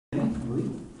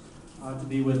to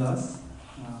be with us.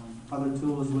 Father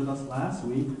Toole was with us last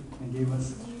week and gave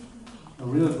us a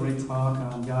really great talk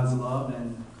on God's love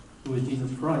and who is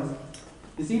Jesus Christ.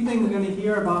 This evening we're going to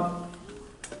hear about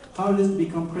how it is to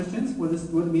become Christians, what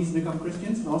it means to become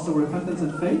Christians, and also repentance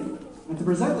and faith. And to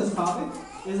present this topic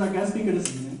is our guest speaker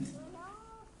this evening.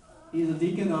 He is a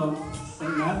deacon of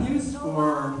St. Matthew's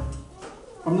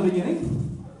from the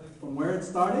beginning, from where it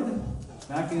started,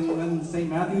 back when St.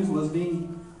 Matthew's was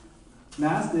being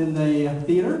massed in a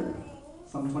theater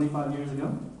some 25 years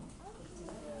ago.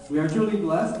 We are truly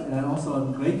blessed and also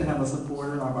great to have a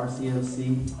supporter of our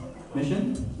CFC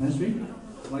ministry.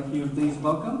 I'd like you to please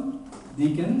welcome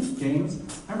Deacon James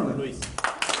Hammerlich.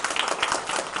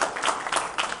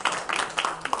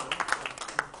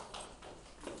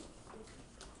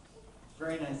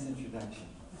 Very nice introduction.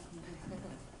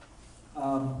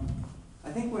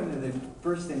 I think one of the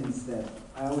first things that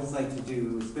I always like to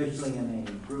do, especially in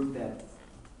a group that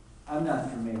I'm not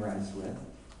familiarized with,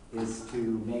 is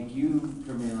to make you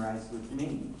familiarized with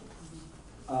me.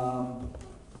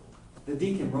 The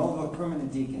deacon, role of a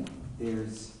permanent deacon.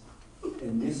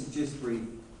 And this is just brief,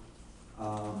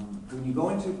 when you go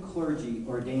into clergy,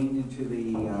 ordained into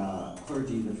the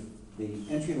clergy, the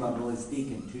entry level is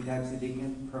deacon. Two types of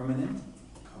deacon: permanent,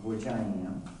 of which I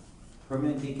am.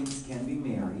 Permanent deacons can be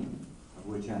married, of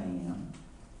which I am.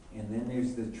 And then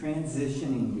there's the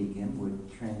transitioning deacon,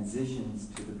 which transitions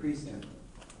to the priesthood.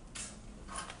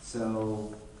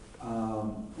 So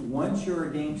once you're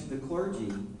ordained to the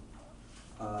clergy,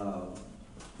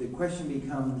 the question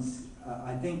becomes,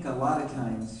 I think a lot of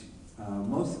times,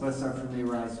 most of us are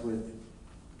familiarized with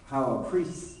how a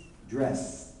priest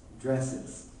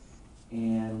dresses.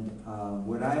 And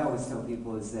what I always tell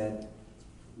people is that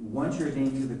once you're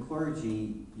ordained to the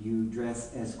clergy, you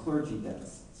dress as clergy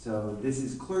does. So this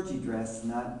is clergy dress,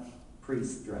 not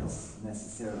priest dress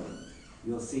necessarily.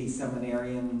 You'll see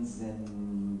seminarians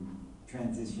and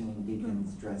transitioning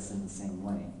deacons dress in the same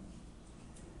way.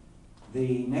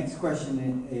 The next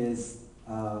question is,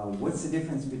 what's the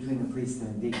difference between a priest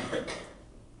and a deacon?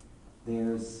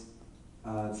 There's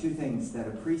two things that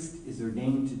a priest is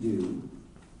ordained to do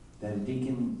that a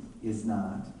deacon is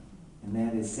not, and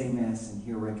that is say Mass and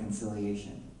hear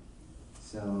reconciliation.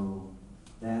 So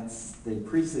that's the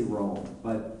priestly role,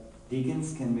 but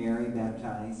deacons can marry,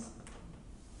 baptize.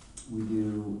 We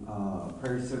do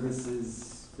prayer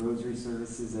services, rosary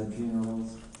services at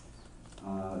funerals.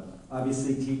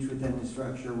 Obviously teach within the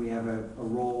structure. We have a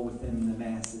role within the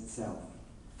Mass itself.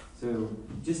 So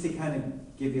just to kind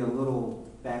of give you a little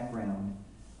background,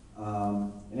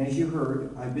 and as you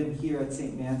heard, I've been here at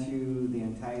St. Matthew the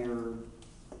entire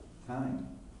time.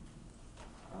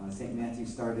 St. Matthew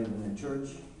started in a church,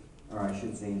 or I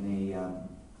should say in a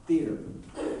theater.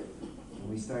 And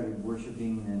we started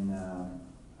worshiping in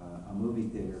a movie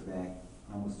theater back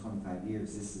almost 25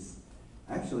 years. This is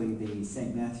actually the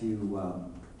St. Matthew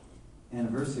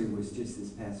anniversary was just this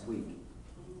past week.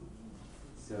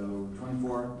 So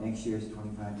 24, next year is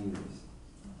 25 years.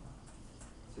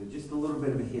 So just a little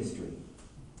bit of a history.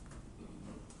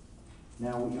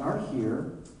 Now we are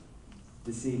here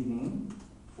this evening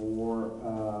for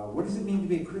what does it mean to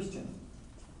be a Christian?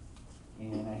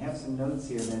 And I have some notes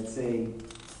here that say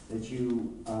that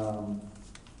you,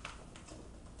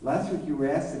 last week you were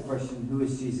asked the question, who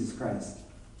is Jesus Christ?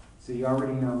 So you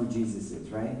already know who Jesus is,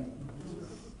 right?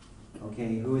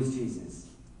 Okay, who is Jesus?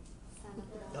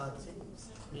 God.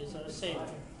 He's our Savior.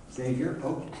 Savior?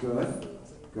 Oh, good.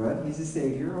 Good. He's a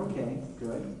Savior. Okay,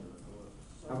 good.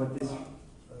 How about this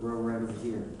row right over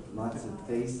here? Lots of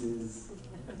faces,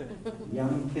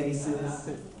 young faces.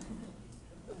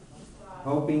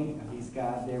 Hoping, he's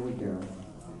God, there we go.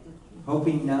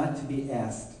 Hoping not to be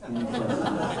asked any questions.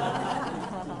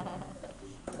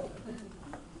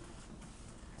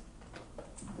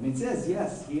 And it says,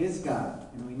 yes, he is God.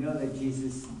 And we know that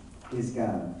Jesus is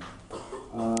God.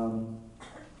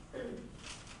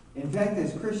 In fact,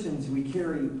 as Christians, we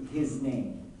carry his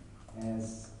name,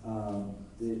 as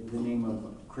the name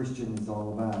of Christian is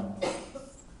all about.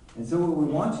 And so what we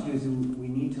want to do is we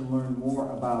need to learn more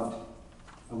about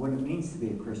what it means to be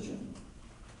a Christian.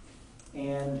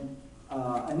 And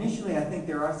initially, I think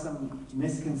there are some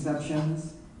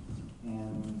misconceptions,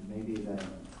 and maybe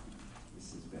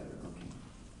this is better,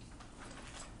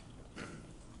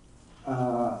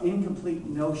 okay. Incomplete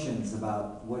notions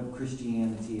about what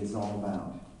Christianity is all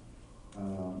about.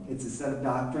 It's a set of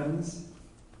doctrines,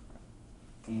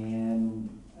 and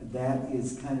that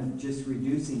is kind of just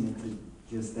reducing it to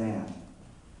just that.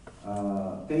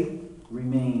 Faith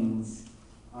remains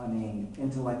on an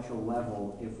intellectual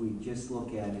level if we just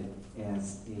look at it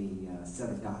as a set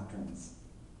of doctrines.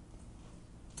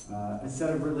 a set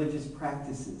of religious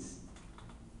practices.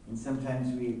 And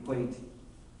sometimes we equate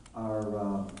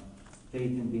our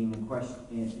faith in being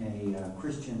a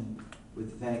Christian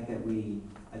with the fact that we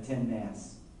attend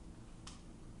Mass.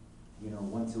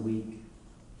 Once a week,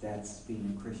 that's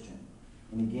being a Christian.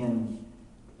 And again,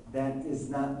 that is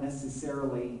not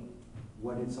necessarily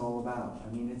what it's all about.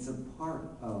 I mean, it's a part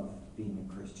of being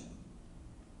a Christian.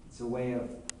 It's a way of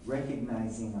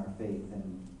recognizing our faith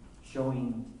and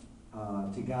showing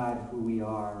to God who we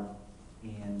are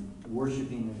and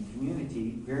worshiping in the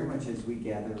community very much as we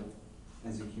gather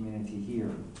as a community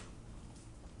here.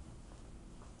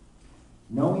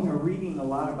 Knowing or reading a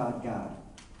lot about God.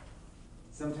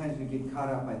 Sometimes we get caught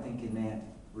up, I think, in that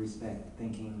respect,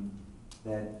 thinking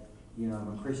that,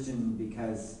 I'm a Christian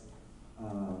because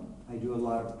I do a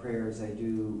lot of prayers, I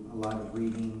do a lot of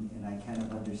reading, and I kind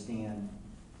of understand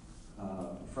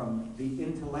from the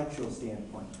intellectual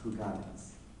standpoint who God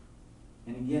is.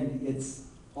 And again, it's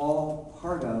all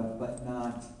part of, but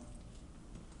not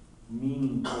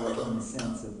meaningful in the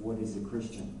sense of what is a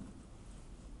Christian.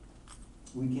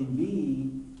 We can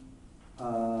be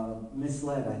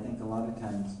misled, I think, a lot of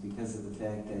times because of the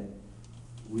fact that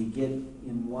we get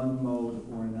in one mode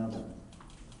or another.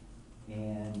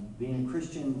 And being a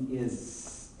Christian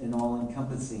is an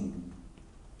all-encompassing.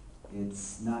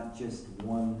 It's not just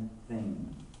one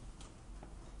thing.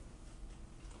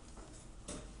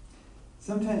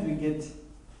 Sometimes we get,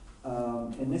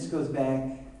 and this would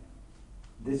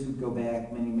go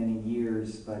back many, many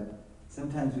years, but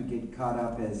sometimes we get caught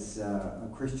up as a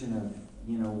Christian of,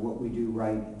 what we do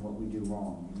right and what we do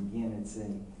wrong. And again, it's a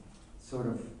sort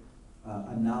of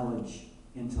a knowledge,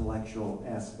 intellectual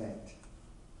aspect.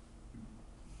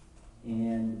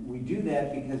 And we do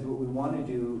that because what we want to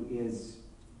do is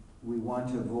we want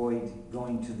to avoid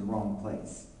going to the wrong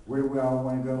place. Where do we all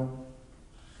want to go?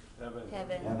 Heaven.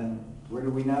 Heaven. Where do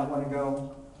we not want to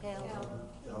go? Hell.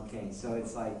 Okay, so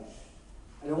it's like,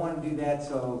 I don't want to do that,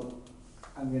 so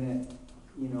I'm going to,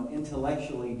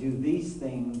 intellectually do these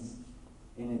things,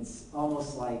 and it's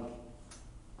almost like,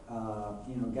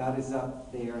 God is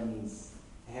up there and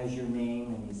has your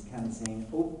name, and he's kind of saying,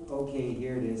 oh, okay,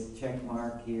 here it is, check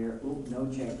mark here, oh,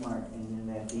 no check mark, and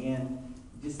then at the end,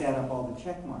 you just add up all the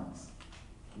check marks.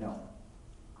 No,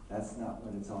 that's not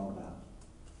what it's all about.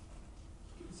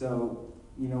 So,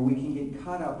 we can get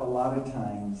caught up a lot of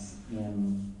times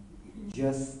in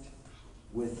just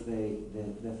with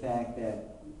the fact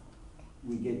that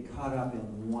we get caught up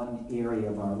in one area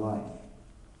of our life.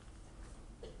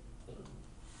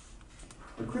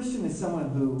 A Christian is someone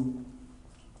who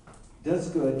does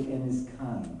good and is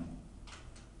kind.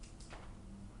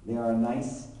 They are a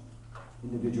nice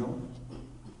individual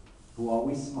who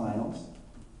always smiles,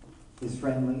 is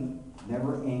friendly,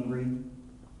 never angry,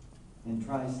 and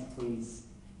tries to please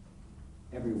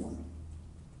everyone.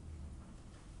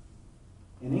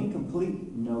 An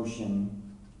incomplete notion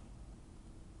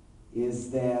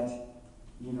is that,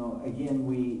 again,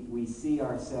 we see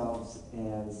ourselves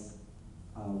as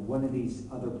one of these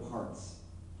other parts,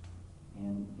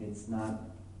 and it's not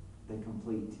the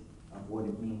complete of what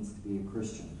it means to be a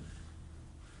Christian.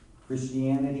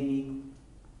 Christianity,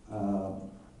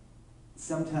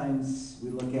 sometimes we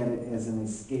look at it as an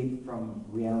escape from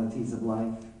realities of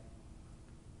life,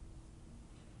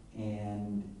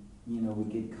 and we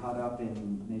get caught up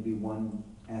in maybe one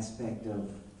aspect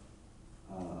of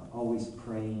always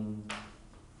praying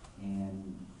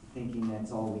and thinking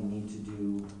that's all we need to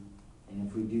do. And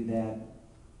if we do that,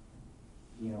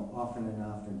 often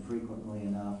enough and frequently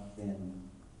enough, then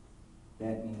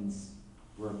that means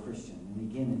we're a Christian. And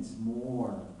again, it's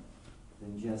more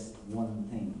than just one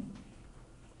thing.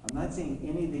 I'm not saying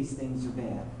any of these things are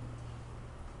bad.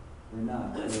 They're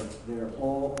not. They're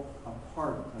all a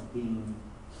part of being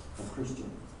a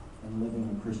Christian and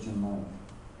living a Christian life.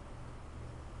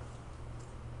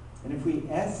 And if we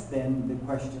ask then the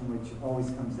question, which always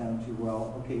comes down to,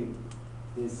 well, okay,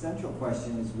 the essential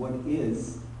question is, what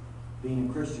is being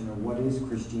a Christian, or what is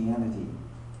Christianity?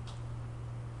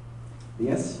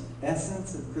 The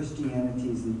essence of Christianity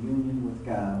is the union with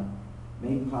God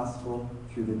made possible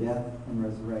through the death and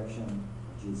resurrection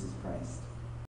of Jesus Christ.